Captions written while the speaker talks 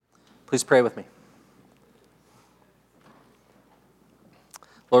Please pray with me.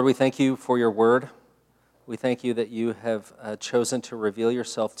 Lord, we thank you for your word. We thank you that you have chosen to reveal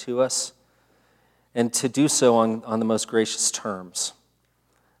yourself to us and to do so on the most gracious terms.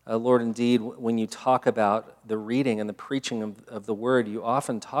 Lord, indeed, when you talk about the reading and the preaching of the word, you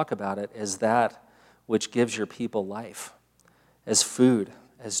often talk about it as that which gives your people life, as food,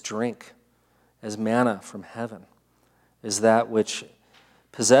 as drink, as manna from heaven, as that which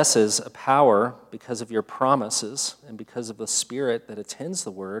possesses a power because of your promises and because of the Spirit that attends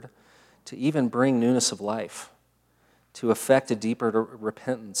the word to even bring newness of life, to effect a deeper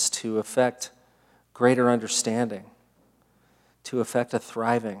repentance, to effect greater understanding, to effect a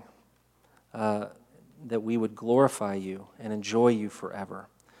thriving, that we would glorify you and enjoy you forever.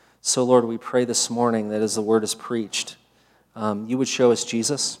 So, Lord, we pray this morning that as the word is preached, you would show us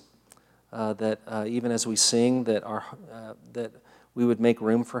Jesus, that even as we sing, that we would make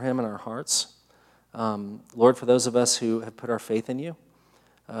room for him in our hearts. Lord, for those of us who have put our faith in you,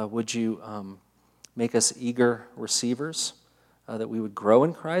 would you make us eager receivers, that we would grow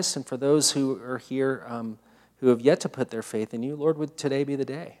in Christ? And for those who are here who have yet to put their faith in you, Lord, would today be the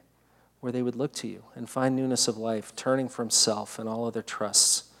day where they would look to you and find newness of life, turning from self and all other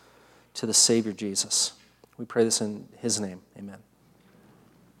trusts to the Savior Jesus. We pray this in his name. Amen.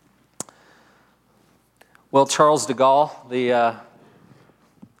 Well, Charles de Gaulle, the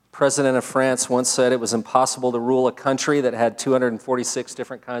president of France, once said it was impossible to rule a country that had 246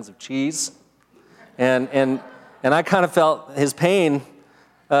 different kinds of cheese. And I kind of felt his pain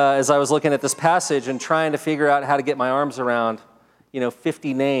as I was looking at this passage and trying to figure out how to get my arms around,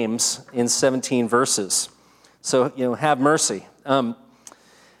 50 names in 17 verses. So, have mercy.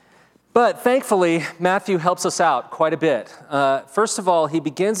 But thankfully, Matthew helps us out quite a bit. First of all, he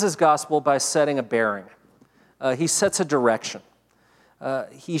begins his gospel by setting a bearing. He sets a direction.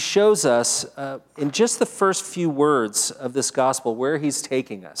 He shows us in just the first few words of this gospel where he's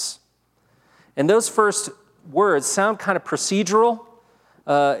taking us. And those first words sound kind of procedural.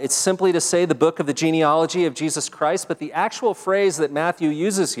 It's simply to say the book of the genealogy of Jesus Christ, but the actual phrase that Matthew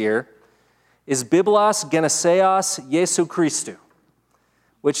uses here is Biblos Geneseos Jesu Christou,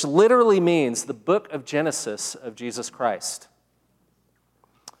 which literally means the book of Genesis of Jesus Christ.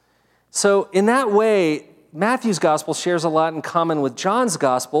 So in that way, Matthew's gospel shares a lot in common with John's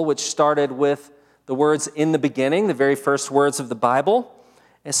gospel, which started with the words in the beginning, the very first words of the Bible.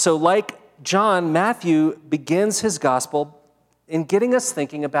 And so like John, Matthew begins his gospel in getting us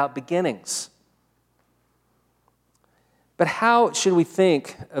thinking about beginnings. But how should we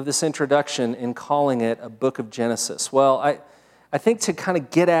think of this introduction in calling it a book of Genesis? Well, I think to kind of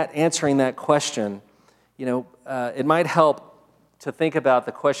get at answering that question, it might help to think about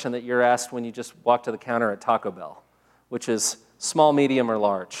the question that you're asked when you just walk to the counter at Taco Bell, which is small, medium, or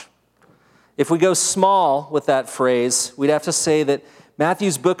large. If we go small with that phrase, we'd have to say that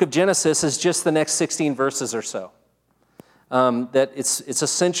Matthew's book of Genesis is just the next 16 verses or so. That it's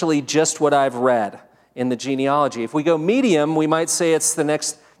essentially just what I've read in the genealogy. If we go medium, we might say it's the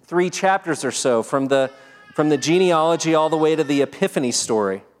next 3 chapters or so from the genealogy all the way to the Epiphany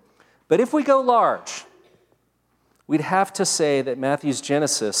story. But if we go large, we'd have to say that Matthew's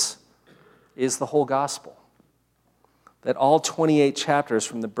Genesis is the whole gospel. That all 28 chapters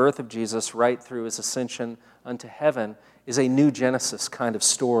from the birth of Jesus right through his ascension unto heaven is a new Genesis kind of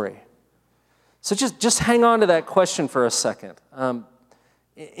story. So just hang on to that question for a second.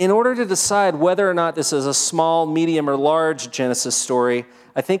 In order to decide whether or not this is a small, medium, or large Genesis story,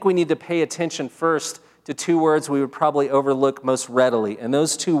 I think we need to pay attention first to 2 words we would probably overlook most readily, and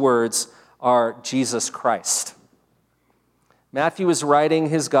those 2 words are Jesus Christ. Matthew is writing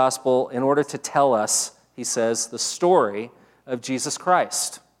his gospel in order to tell us, he says, the story of Jesus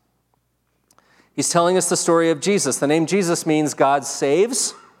Christ. He's telling us the story of Jesus. The name Jesus means God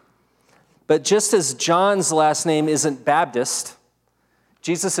saves. But just as John's last name isn't Baptist,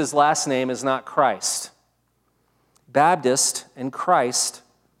 Jesus' last name is not Christ. Baptist and Christ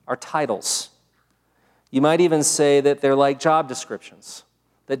are titles. You might even say that they're like job descriptions.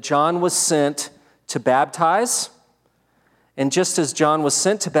 That John was sent to baptize, and just as John was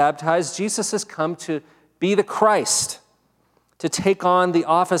sent to baptize, Jesus has come to be the Christ, to take on the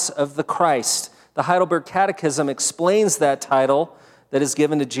office of the Christ. The Heidelberg Catechism explains that title that is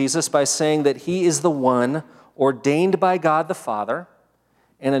given to Jesus by saying that he is the one ordained by God the Father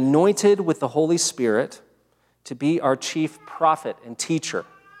and anointed with the Holy Spirit to be our chief prophet and teacher,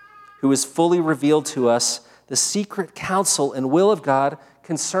 who has fully revealed to us the secret counsel and will of God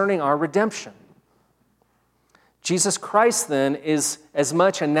concerning our redemption. Jesus Christ, then, is as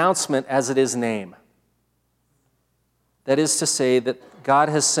much announcement as it is name. That is to say that God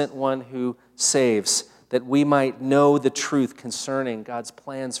has sent one who saves, that we might know the truth concerning God's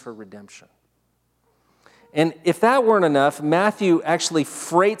plans for redemption. And if that weren't enough, Matthew actually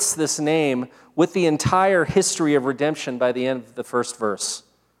freights this name with the entire history of redemption by the end of the first verse,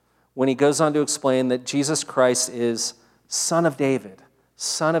 when he goes on to explain that Jesus Christ is Son of David,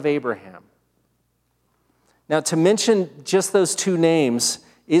 Son of Abraham. Now, to mention just those two names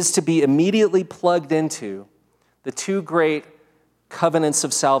is to be immediately plugged into the two great covenants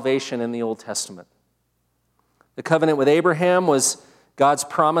of salvation in the Old Testament. The covenant with Abraham was God's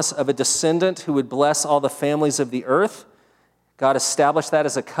promise of a descendant who would bless all the families of the earth. God established that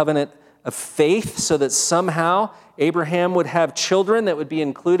as a covenant of faith so that somehow Abraham would have children that would be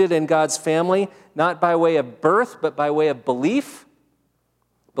included in God's family, not by way of birth, but by way of belief.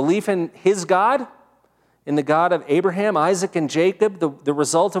 Belief in his God, in the God of Abraham, Isaac, and Jacob, the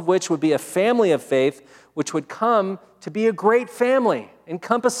result of which would be a family of faith, which would come to be a great family,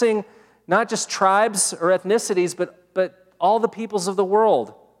 encompassing not just tribes or ethnicities, but all the peoples of the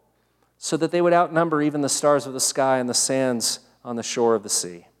world, so that they would outnumber even the stars of the sky and the sands on the shore of the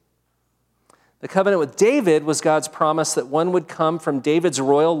sea. The covenant with David was God's promise that one would come from David's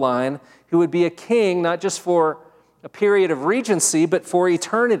royal line who would be a king not just for a period of regency, but for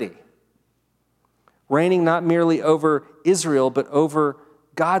eternity, reigning not merely over Israel, but over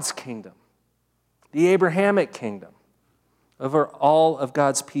God's kingdom, the Abrahamic kingdom, over all of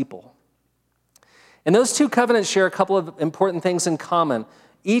God's people. And those two covenants share a couple of important things in common.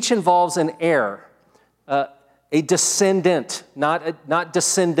 Each involves an heir, a descendant, not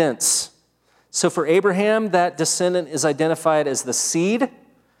descendants. So for Abraham, that descendant is identified as the seed.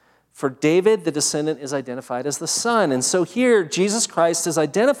 For David, the descendant is identified as the son. And so here, Jesus Christ is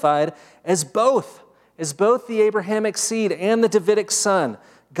identified as both the Abrahamic seed and the Davidic son,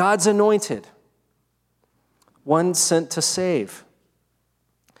 God's anointed, one sent to save.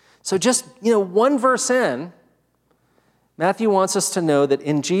 So just, one verse in, Matthew wants us to know that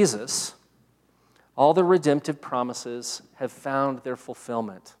in Jesus, all the redemptive promises have found their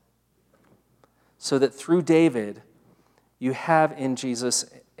fulfillment. So that through David, you have in Jesus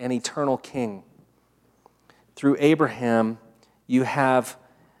an eternal king. Through Abraham, you have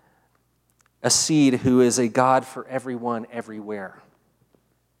a seed who is a God for everyone, everywhere.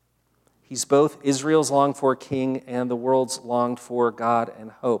 He's both Israel's longed-for king and the world's longed-for God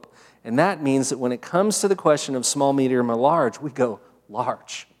and hope. And that means that when it comes to the question of small, medium, or large, we go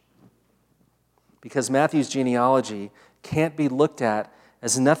large. Because Matthew's genealogy can't be looked at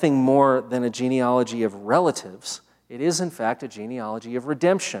as nothing more than a genealogy of relatives. It is, in fact, a genealogy of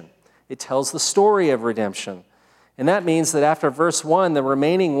redemption. It tells the story of redemption. And that means that after verse 1, the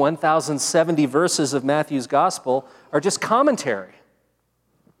remaining 1,070 verses of Matthew's gospel are just commentary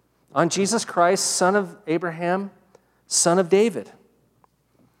on Jesus Christ, son of Abraham, son of David.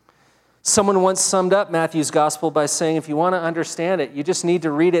 Someone once summed up Matthew's gospel by saying, if you want to understand it, you just need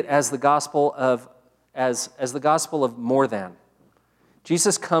to read it as the gospel of more than.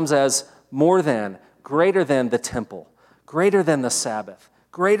 Jesus comes as more than, greater than the temple, greater than the Sabbath,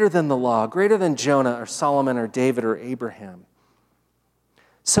 greater than the law, greater than Jonah or Solomon or David or Abraham.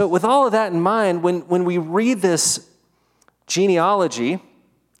 So with all of that in mind, when we read this genealogy,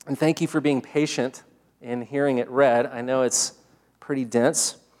 and thank you for being patient in hearing it read. I know it's pretty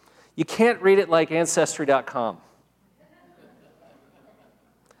dense. You can't read it like Ancestry.com.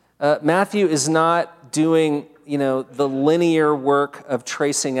 Matthew is not doing, the linear work of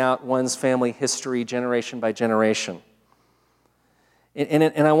tracing out one's family history generation by generation.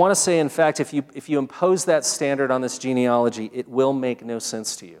 And I want to say, in fact, if you impose that standard on this genealogy, it will make no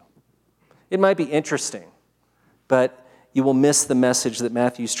sense to you. It might be interesting, but you will miss the message that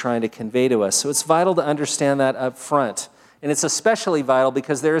Matthew's trying to convey to us. So it's vital to understand that up front. And it's especially vital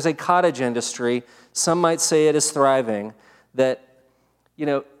because there is a cottage industry, some might say it is thriving, that,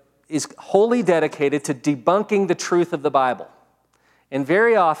 is wholly dedicated to debunking the truth of the Bible. And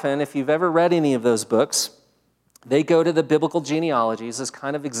very often, if you've ever read any of those books, they go to the biblical genealogies as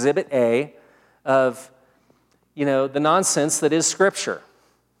kind of exhibit A of, the nonsense that is Scripture.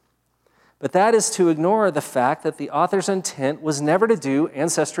 But that is to ignore the fact that the author's intent was never to do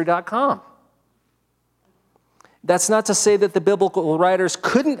Ancestry.com. That's not to say that the biblical writers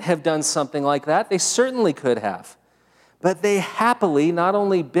couldn't have done something like that. They certainly could have. But they happily not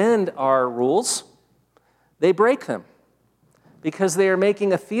only bend our rules, they break them. Because they are making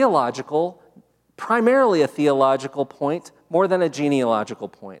primarily a theological point, more than a genealogical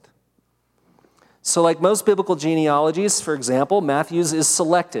point. So like most biblical genealogies, for example, Matthew's is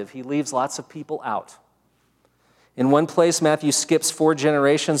selective. He leaves lots of people out. In one place, Matthew skips 4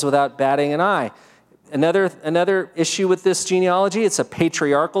 generations without batting an eye. Another issue with this genealogy, it's a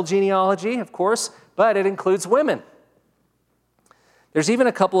patriarchal genealogy, of course, but it includes women. There's even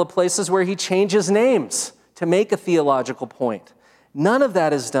a couple of places where he changes names to make a theological point. None of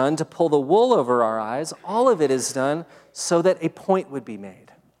that is done to pull the wool over our eyes. All of it is done so that a point would be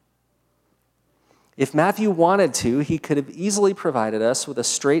made. If Matthew wanted to, he could have easily provided us with a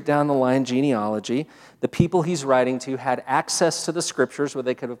straight-down-the-line genealogy. The people he's writing to had access to the scriptures where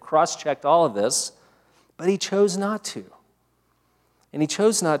they could have cross-checked all of this, but he chose not to. And he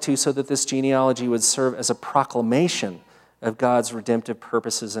chose not to so that this genealogy would serve as a proclamation of God's redemptive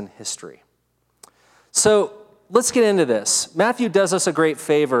purposes in history. So let's get into this. Matthew does us a great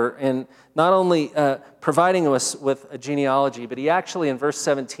favor in not only providing us with a genealogy, but he actually in verse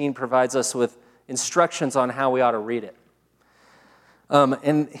 17 provides us with instructions on how we ought to read it.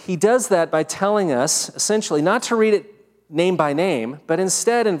 And he does that by telling us, essentially, not to read it name by name, but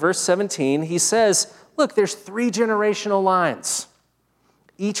instead in verse 17, he says, look, there's 3 generational lines,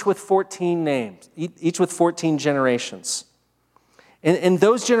 each with 14 names, each with 14 generations. And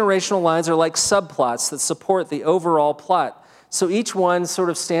those generational lines are like subplots that support the overall plot. So each one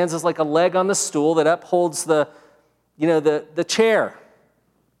sort of stands as like a leg on the stool that upholds the chair.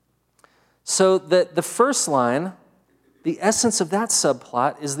 So that the first line, the essence of that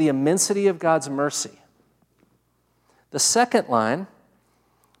subplot is the immensity of God's mercy. The second line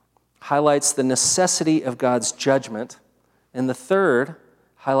highlights the necessity of God's judgment. And the third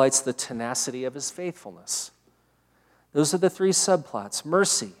highlights the tenacity of his faithfulness. Those are the 3 subplots: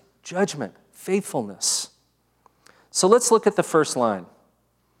 mercy, judgment, faithfulness. So let's look at the first line.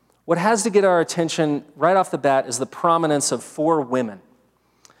 What has to get our attention right off the bat is the prominence of 4 women.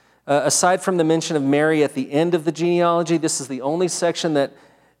 Aside from the mention of Mary at the end of the genealogy, this is the only section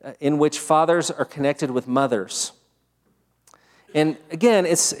in which fathers are connected with mothers. And again,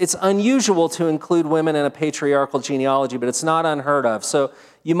 it's unusual to include women in a patriarchal genealogy, but it's not unheard of. So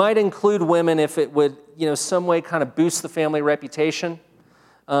you might include women if it would, some way kind of boost the family reputation.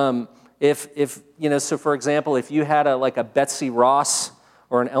 So for example, if you had a Betsy Ross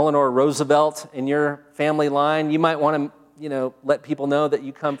or an Eleanor Roosevelt in your family line, you might want to, let people know that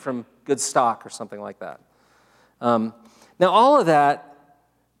you come from good stock or something like that. Now, all of that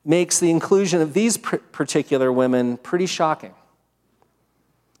makes the inclusion of these particular women pretty shocking.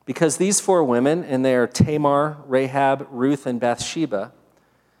 Because these 4 women, and they are Tamar, Rahab, Ruth, and Bathsheba,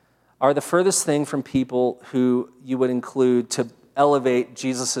 are the furthest thing from people who you would include to elevate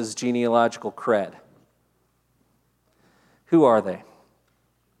Jesus' genealogical cred. Who are they?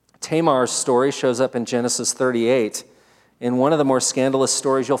 Tamar's story shows up in Genesis 38, in one of the more scandalous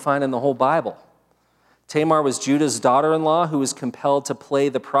stories you'll find in the whole Bible. Tamar was Judah's daughter-in-law who was compelled to play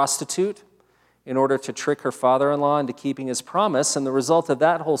the prostitute in order to trick her father-in-law into keeping his promise. And the result of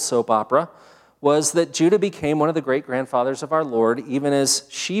that whole soap opera was that Judah became one of the great-grandfathers of our Lord, even as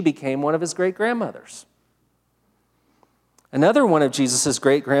she became one of his great-grandmothers. Another one of Jesus'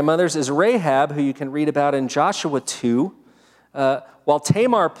 great-grandmothers is Rahab, who you can read about in Joshua 2. While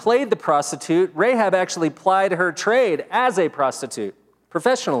Tamar played the prostitute, Rahab actually plied her trade as a prostitute,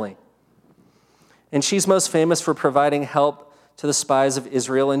 professionally. And she's most famous for providing help to the spies of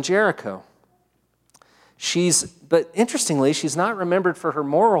Israel in Jericho. But interestingly, she's not remembered for her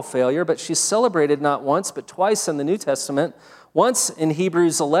moral failure, but she's celebrated not once, but twice in the New Testament. Once in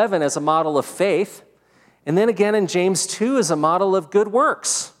Hebrews 11 as a model of faith, and then again in James 2 as a model of good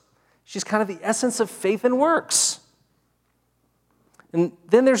works. She's kind of the essence of faith and works. And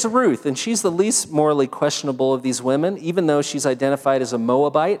then there's Ruth, and she's the least morally questionable of these women, even though she's identified as a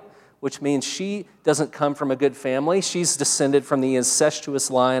Moabite, which means she doesn't come from a good family. She's descended from the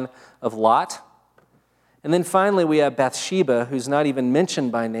incestuous line of Lot. And then finally, we have Bathsheba, who's not even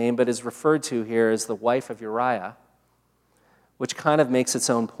mentioned by name, but is referred to here as the wife of Uriah, which kind of makes its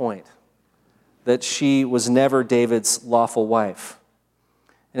own point, that she was never David's lawful wife.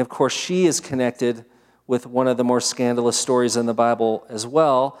 And of course, she is connected with one of the more scandalous stories in the Bible as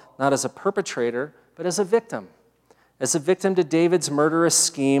well, not as a perpetrator, but as a victim to David's murderous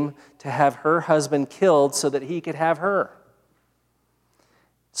scheme to have her husband killed so that he could have her.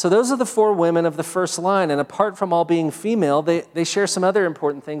 So those are the 4 women of the first line, and apart from all being female, they share some other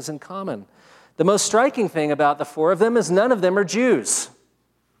important things in common. The most striking thing about the 4 of them is none of them are Jews.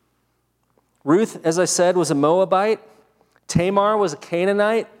 Ruth, as I said, was a Moabite. Tamar was a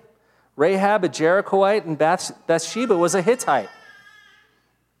Canaanite. Rahab, a Jerichoite, and Bathsheba was a Hittite.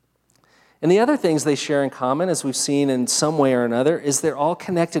 And the other things they share in common, as we've seen in some way or another, is they're all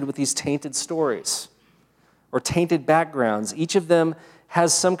connected with these tainted stories or tainted backgrounds. Each of them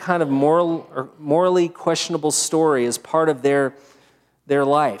has some kind of morally questionable story as part of their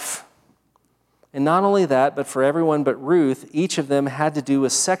life. And not only that, but for everyone but Ruth, each of them had to do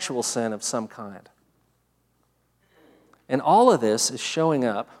with sexual sin of some kind. And all of this is showing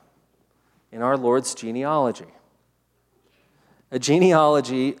up in our Lord's genealogy. A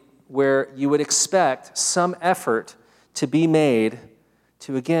genealogy where you would expect some effort to be made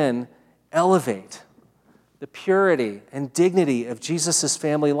to, again, elevate the purity and dignity of Jesus'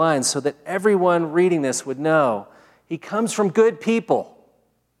 family line so that everyone reading this would know he comes from good people.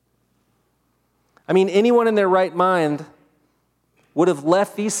 I mean, anyone in their right mind would have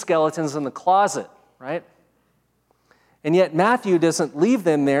left these skeletons in the closet, right? And yet Matthew doesn't leave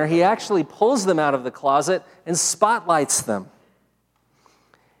them there. He actually pulls them out of the closet and spotlights them.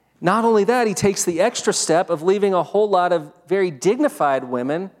 Not only that, he takes the extra step of leaving a whole lot of very dignified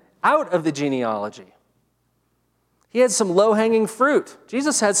women out of the genealogy. He had some low-hanging fruit.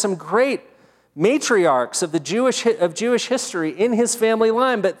 Jesus had some great matriarchs of Jewish history in his family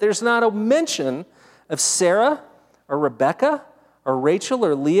line, but there's not a mention of Sarah or Rebecca or Rachel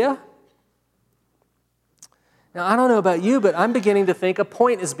or Leah. Now, I don't know about you, but I'm beginning to think a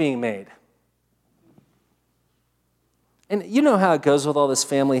point is being made. And you know how it goes with all this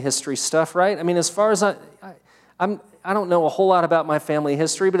family history stuff, right? I mean, as far as I don't know a whole lot about my family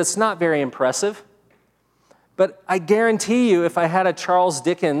history, but it's not very impressive. But I guarantee you, if I had a Charles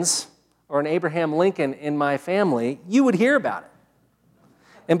Dickens or an Abraham Lincoln in my family, you would hear about it.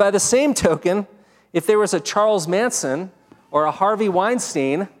 And by the same token, if there was a Charles Manson or a Harvey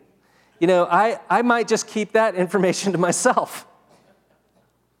Weinstein, you know, I might just keep that information to myself.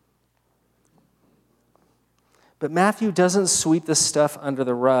 But Matthew doesn't sweep this stuff under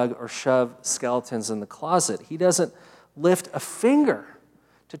the rug or shove skeletons in the closet. He doesn't lift a finger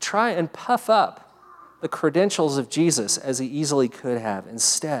to try and puff up the credentials of Jesus as he easily could have.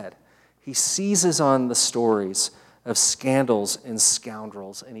 Instead, he seizes on the stories of scandals and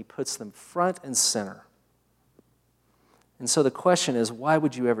scoundrels, and he puts them front and center. And so the question is, why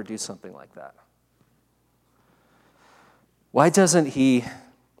would you ever do something like that? Why doesn't he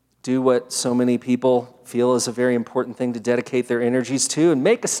do what so many people feel is a very important thing to dedicate their energies to and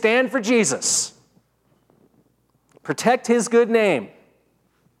make a stand for Jesus? Protect his good name.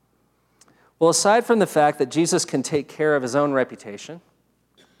 Well, aside from the fact that Jesus can take care of his own reputation,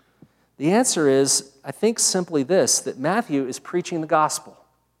 the answer is, I think, simply this, that Matthew is preaching the gospel.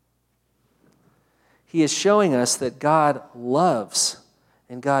 He is showing us that God loves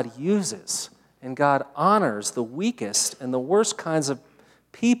and God uses and God honors the weakest and the worst kinds of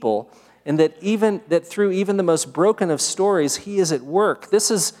people, and that through even the most broken of stories, he is at work. This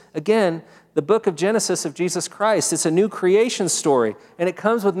is, again, the book of Genesis of Jesus Christ. It's a new creation story, and it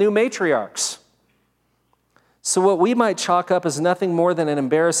comes with new matriarchs. So what we might chalk up as nothing more than an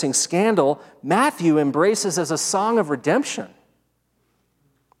embarrassing scandal, Matthew embraces as a song of redemption.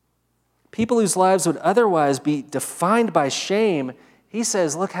 People whose lives would otherwise be defined by shame, he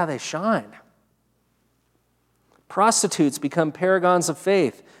says, look how they shine. Prostitutes become paragons of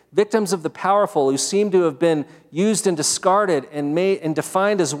faith. Victims of the powerful who seem to have been used and discarded and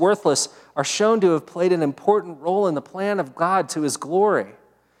defined as worthless are shown to have played an important role in the plan of God to his glory.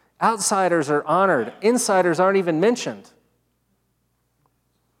 Outsiders are honored. Insiders aren't even mentioned.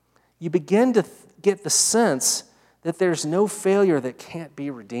 You begin to get the sense that there's no failure that can't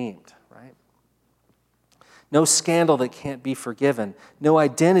be redeemed, right? No scandal that can't be forgiven. No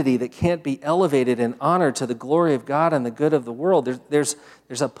identity that can't be elevated and honored to the glory of God and the good of the world. There's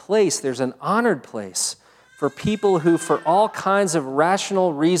a place, there's an honored place for people who, for all kinds of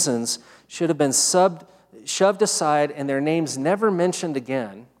rational reasons, should have been shoved aside and their names never mentioned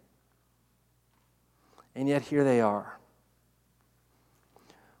again. And yet here they are.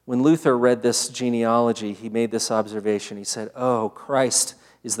 When Luther read this genealogy, he made this observation. He said, oh, Christ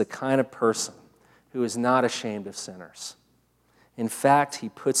is the kind of person who is not ashamed of sinners. In fact, he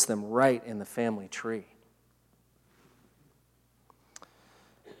puts them right in the family tree.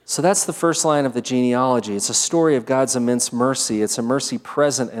 So that's the first line of the genealogy. It's a story of God's immense mercy. It's a mercy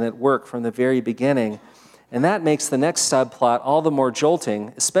present and at work from the very beginning. And that makes the next subplot all the more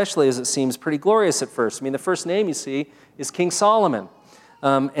jolting, especially as it seems pretty glorious at first. I mean, the first name you see is King Solomon.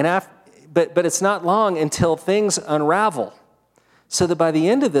 But it's not long until things unravel. So that by the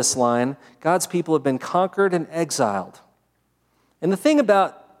end of this line, God's people have been conquered and exiled. And the thing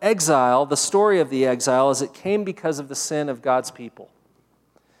about exile, the story of the exile, is it came because of the sin of God's people.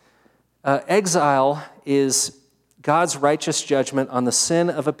 Exile is God's righteous judgment on the sin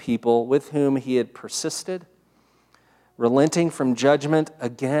of a people with whom he had persisted, relenting from judgment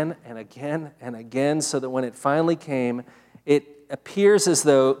again and again and again, so that when it finally came, it appears as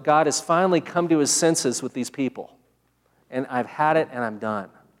though God has finally come to his senses with these people. And I've had it and I'm done.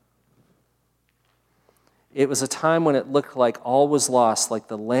 It was a time when it looked like all was lost, like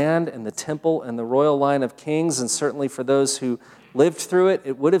the land and the temple and the royal line of kings, and certainly for those who lived through it,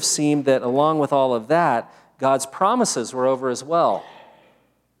 it would have seemed that along with all of that, God's promises were over as well.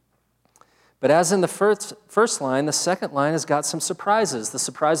 But as in the first line, the second line has got some surprises. The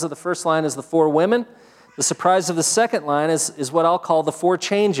surprise of the first line is the 4 women. The surprise of the second line is what I'll call the 4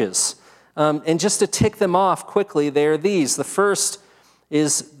 changes. And just to tick them off quickly, they are these. The first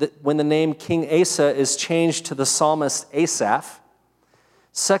is that when the name King Asa is changed to the psalmist Asaph.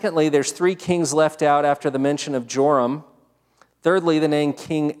 Secondly, there's 3 kings left out after the mention of Joram. Thirdly, the name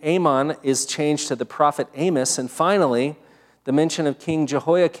King Amon is changed to the prophet Amos. And finally, the mention of King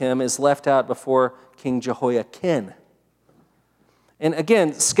Jehoiakim is left out before King Jehoiakim. And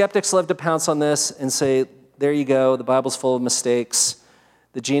again, skeptics love to pounce on this and say, there you go, the Bible's full of mistakes.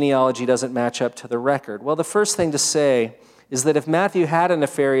 The genealogy doesn't match up to the record. Well, the first thing to say is that if Matthew had a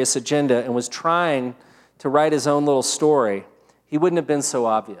nefarious agenda and was trying to write his own little story, he wouldn't have been so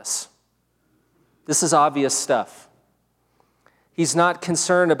obvious. This is obvious stuff. He's not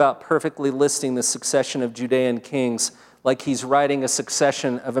concerned about perfectly listing the succession of Judean kings like he's writing a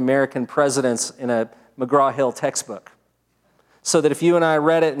succession of American presidents in a McGraw-Hill textbook. So that if you and I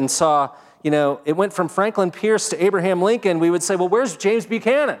read it and saw, it went from Franklin Pierce to Abraham Lincoln, we would say, well, where's James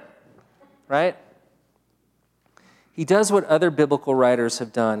Buchanan? Right? He does what other biblical writers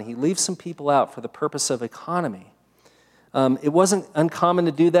have done. He leaves some people out for the purpose of economy. It wasn't uncommon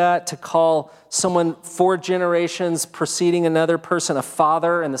to do that, to call someone 4 generations preceding another person a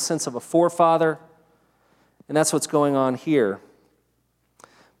father in the sense of a forefather. And that's what's going on here.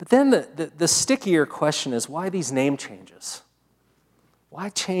 But then the stickier question is, why these name changes? Why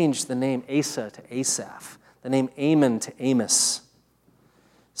change the name Asa to Asaph, the name Amon to Amos?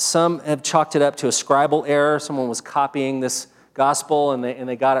 Some have chalked it up to a scribal error. Someone was copying this gospel and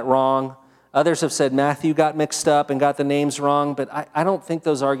they got it wrong. Others have said Matthew got mixed up and got the names wrong, but I don't think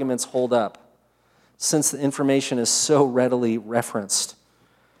those arguments hold up since the information is so readily referenced.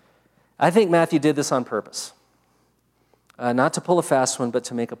 I think Matthew did this on purpose. Not to pull a fast one, but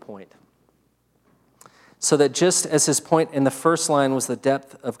to make a point. So that just as his point in the first line was the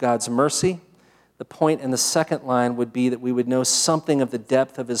depth of God's mercy, the point in the second line would be that we would know something of the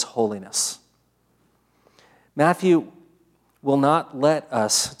depth of his holiness. Matthew will not let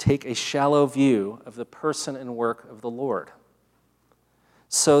us take a shallow view of the person and work of the Lord,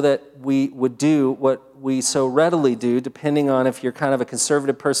 so that we would do what we so readily do, depending on if you're kind of a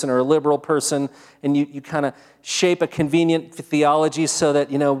conservative person or a liberal person, and you kind of shape a convenient theology so that,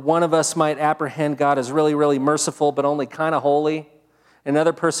 one of us might apprehend God as really, really merciful, but only kind of holy.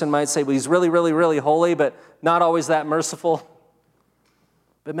 Another person might say, well, he's really, really, really holy, but not always that merciful.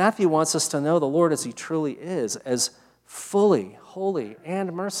 But Matthew wants us to know the Lord as he truly is, as fully holy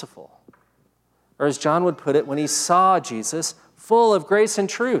and merciful. Or as John would put it, when he saw Jesus, full of grace and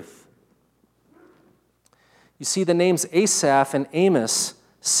truth. You see, the names Asaph and Amos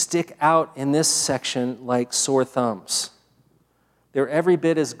stick out in this section like sore thumbs. They're every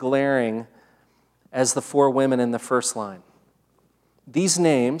bit as glaring as the 4 women in the first line. These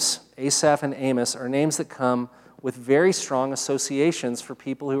names, Asaph and Amos, are names that come with very strong associations for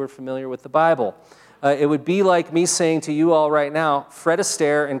people who are familiar with the Bible. It would be like me saying to you all right now, Fred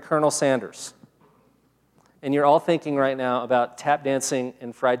Astaire and Colonel Sanders. And you're all thinking right now about tap dancing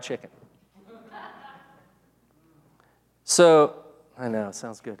and fried chicken. So, I know, it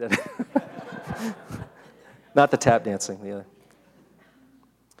sounds good, doesn't it? Not the tap dancing, the other.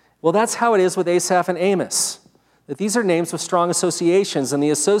 Well, that's how it is with Asaph and Amos. That these are names with strong associations, and the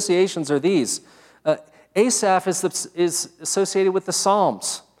associations are these. Asaph is associated with the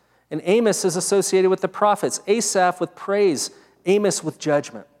Psalms, and Amos is associated with the prophets. Asaph with praise, Amos with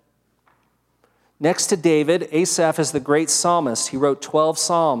judgment. Next to David, Asaph is the great psalmist. He wrote 12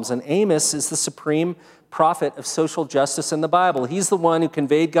 psalms, and Amos is the supreme prophet of social justice in the Bible. He's the one who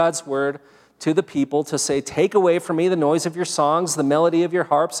conveyed God's word to the people to say, take away from me the noise of your songs, the melody of your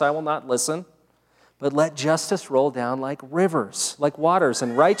harps, I will not listen. But let justice roll down like rivers, like waters,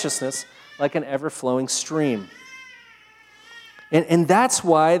 and righteousness like an ever-flowing stream. And that's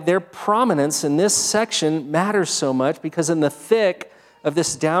why their prominence in this section matters so much, because in the thick of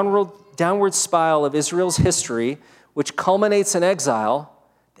this downward spiral of Israel's history, which culminates in exile,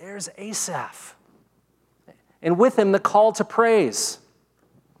 there's Asaph. And with him, the call to praise.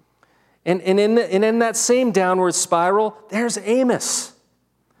 And in that same downward spiral, there's Amos.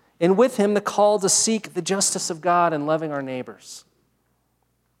 And with him, the call to seek the justice of God and loving our neighbors.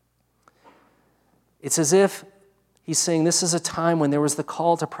 It's as if he's saying this is a time when there was the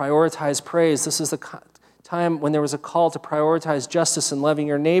call to prioritize praise. This is the time when there was a call to prioritize justice and loving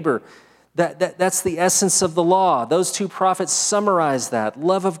your neighbor. That's the essence of the law. Those two prophets summarize that: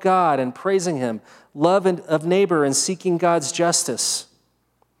 love of God and praising him, love of neighbor and seeking God's justice.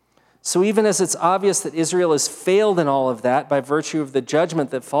 So even as it's obvious that Israel has failed in all of that by virtue of the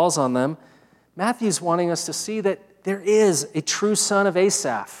judgment that falls on them, Matthew's wanting us to see that there is a true son of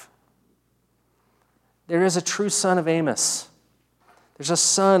Asaph. There is a true son of Amos. There's a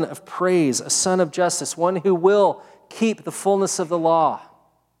son of praise, a son of justice, one who will keep the fullness of the law,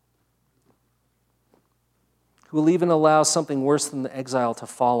 who will even allow something worse than the exile to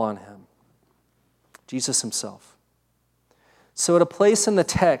fall on him: Jesus himself. So at a place in the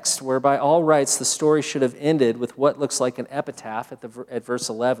text where by all rights the story should have ended with what looks like an epitaph at verse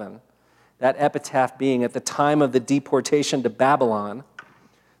 11, that epitaph being at the time of the deportation to Babylon,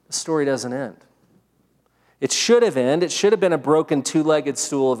 the story doesn't end. It should have ended. It should have been a broken two-legged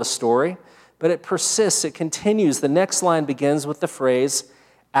stool of a story, but it persists. It continues. The next line begins with the phrase,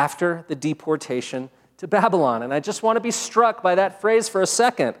 after the deportation to Babylon. And I just want to be struck by that phrase for a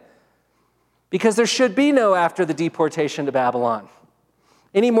second, because there should be no after the deportation to Babylon,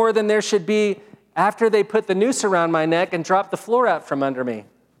 any more than there should be after they put the noose around my neck and dropped the floor out from under me,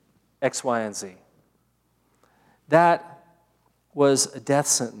 X, Y, and Z. That was a death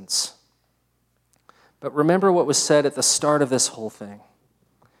sentence. But remember what was said at the start of this whole thing.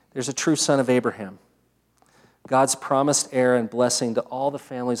 There's a true son of Abraham, God's promised heir and blessing to all the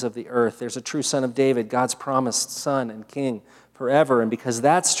families of the earth. There's a true son of David, God's promised son and king forever. And because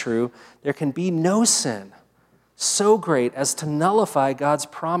that's true, there can be no sin so great as to nullify God's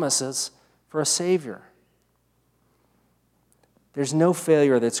promises for a Savior. There's no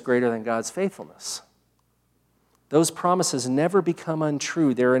failure that's greater than God's faithfulness. Those promises never become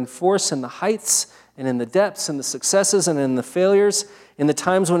untrue. They're enforced in the heights and in the depths, in the successes and in the failures, in the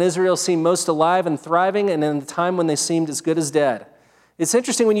times when Israel seemed most alive and thriving, and in the time when they seemed as good as dead. It's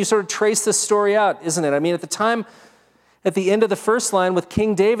interesting when you sort of trace this story out, isn't it? I mean, at the time, at the end of the first line with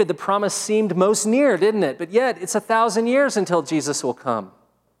King David, the promise seemed most near, didn't it? But yet, it's 1,000 years until Jesus will come.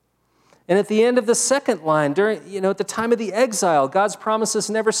 And at the end of the second line, at the time of the exile, God's promises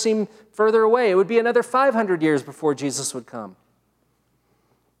never seemed further away. It would be another 500 years before Jesus would come.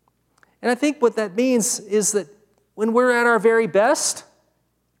 And I think what that means is that when we're at our very best,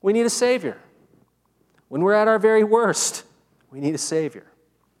 we need a Savior. When we're at our very worst, we need a Savior.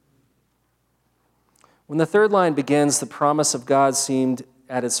 When the third line begins, the promise of God seemed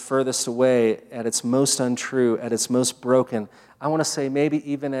at its furthest away, at its most untrue, at its most broken. I want to say maybe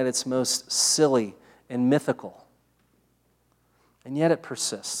even at its most silly and mythical. And yet it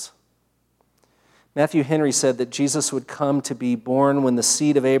persists. Matthew Henry said that Jesus would come to be born when the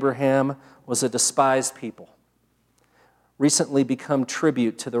seed of Abraham was a despised people, recently become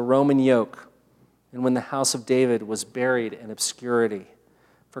tribute to the Roman yoke, and when the house of David was buried in obscurity.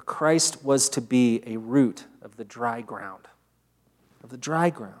 For Christ was to be a root of the dry ground,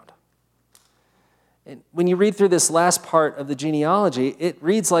 And when you read through this last part of the genealogy, it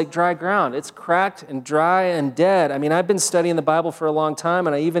reads like dry ground. It's cracked and dry and dead. I mean, I've been studying the Bible for a long time,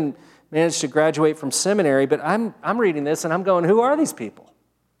 and I even managed to graduate from seminary, but I'm reading this and I'm going, who are these people?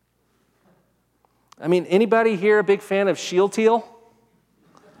 I mean, anybody here a big fan of Shealtiel?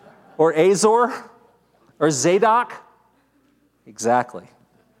 Or Azor? Or Zadok? Exactly.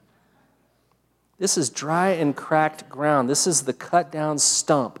 This is dry and cracked ground. This is the cut down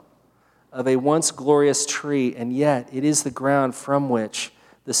stump of a once glorious tree, and yet it is the ground from which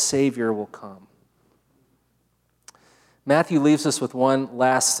the Savior will come. Matthew leaves us with one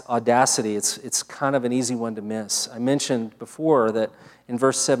last audacity. It's kind of an easy one to miss. I mentioned before that in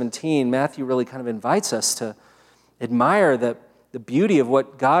verse 17, Matthew really kind of invites us to admire the beauty of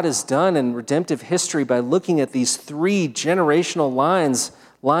what God has done in redemptive history by looking at these 3 generational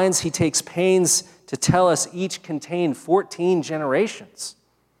lines he takes pains to tell us each contain 14 generations.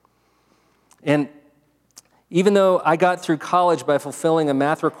 And even though I got through college by fulfilling a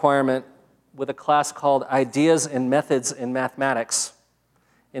math requirement with a class called Ideas and Methods in Mathematics,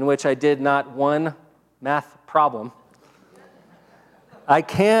 in which I did not one math problem, I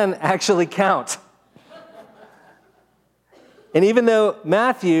can actually count. And even though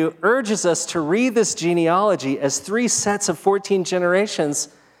Matthew urges us to read this genealogy as 3 sets of 14 generations,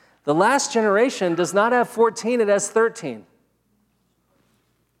 the last generation does not have 14, it has 13.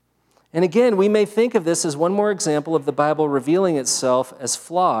 And again, we may think of this as one more example of the Bible revealing itself as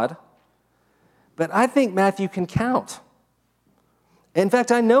flawed, but I think Matthew can count. In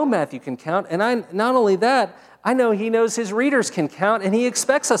fact, I know Matthew can count, and not only that, I know he knows his readers can count, and he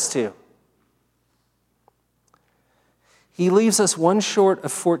expects us to. He leaves us one short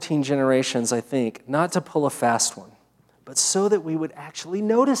of 14 generations, I think, not to pull a fast one, but so that we would actually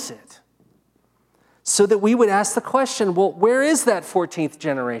notice it. so that we would ask the question, well, where is that 14th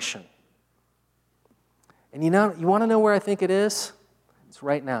generation? And you want to know where I think it is? It's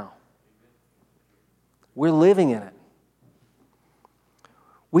right now. We're living in it.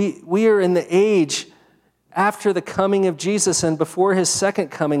 We are in the age after the coming of Jesus and before his second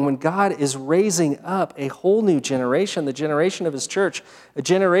coming, when God is raising up a whole new generation, the generation of his church, a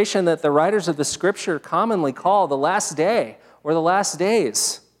generation that the writers of the Scripture commonly call the last day or the last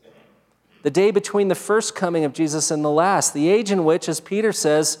days. The day between the first coming of Jesus and the last, the age in which, as Peter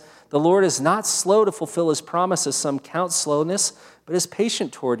says, the Lord is not slow to fulfill his promises, some count slowness, but is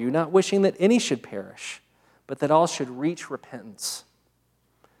patient toward you, not wishing that any should perish, but that all should reach repentance,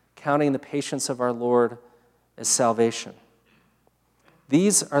 counting the patience of our Lord as salvation.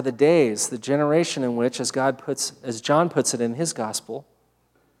 These are the days, the generation in which, as John puts it in his gospel,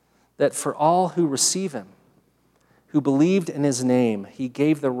 that for all who receive him, who believed in his name, he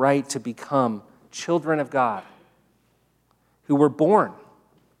gave the right to become children of God, who were born,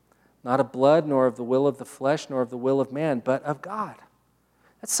 not of blood, nor of the will of the flesh, nor of the will of man, but of God.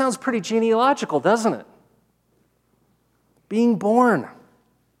 That sounds pretty genealogical, doesn't it? Being born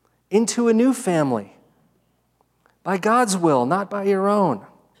into a new family, by God's will, not by your own.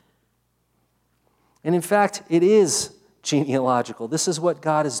 And in fact, it is genealogical. This is what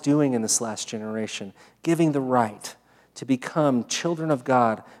God is doing in this last generation, giving the right to become children of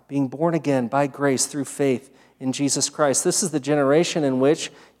God, being born again by grace through faith in Jesus Christ. This is the generation in which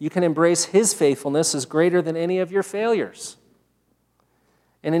you can embrace his faithfulness as greater than any of your failures,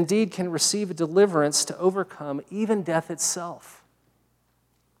 and indeed can receive a deliverance to overcome even death itself,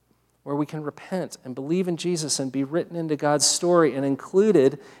 where we can repent and believe in Jesus and be written into God's story and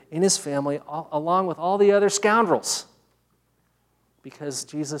included in his family along with all the other scoundrels. Because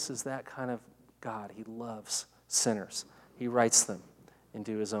Jesus is that kind of God. He loves sinners. He writes them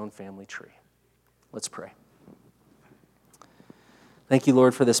into his own family tree. Let's pray. Thank you,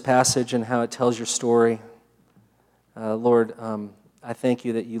 Lord, for this passage and how it tells your story. Lord, I thank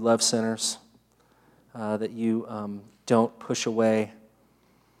you that you love sinners, that you don't push away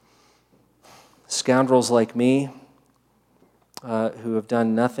scoundrels like me who have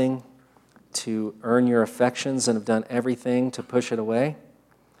done nothing to earn your affections and have done everything to push it away.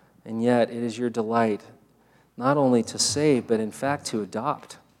 And yet it is your delight not only to save, but in fact to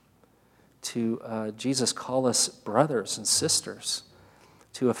adopt, to Jesus call us brothers and sisters,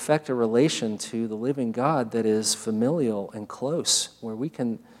 to affect a relation to the living God that is familial and close, where we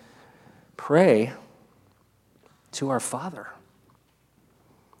can pray to our Father.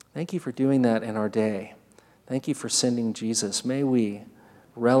 Thank you for doing that in our day. Thank you for sending Jesus. May we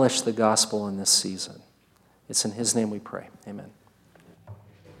relish the gospel in this season. It's in his name we pray. Amen.